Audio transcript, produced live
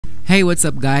Hey, what's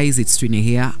up guys, it's Twine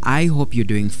here. I hope you're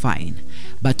doing fine.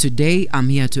 But today I'm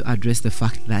here to address the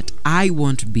fact that I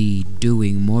won't be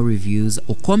doing more reviews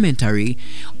or commentary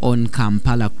on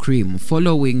Kampala Creme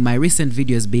following my recent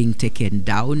videos being taken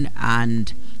down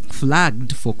and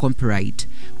flagged for copyright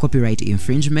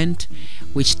infringement,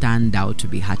 which turned out to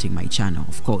be hurting my channel.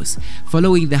 Of course,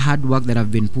 following the hard work that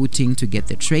I've been putting to get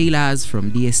the trailers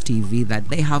from DSTV that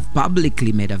they have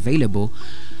publicly made available,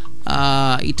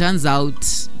 it turns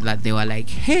out that they were like,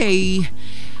 hey,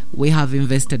 we have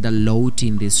invested a lot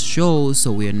in this show,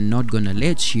 so we're not gonna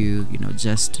let you,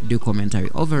 just do commentary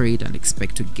over it and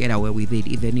expect to get away with it,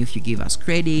 even if you give us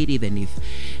credit, even if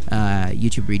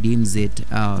YouTube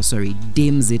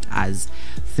deems it as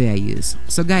fair use.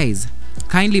 So guys,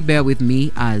 kindly bear with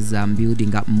me as I'm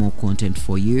building up more content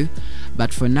for you,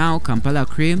 but for now, Kampala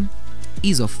Creme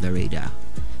is off the radar.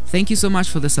 Thank you so much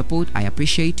for the support, I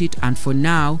appreciate it, and for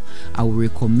now I will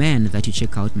recommend that you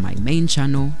check out my main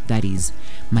channel, that is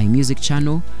my music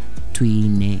channel,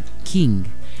 Twine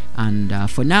King. And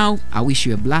for now, I wish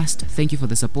you a blast. Thank you for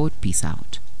the support. Peace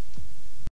out.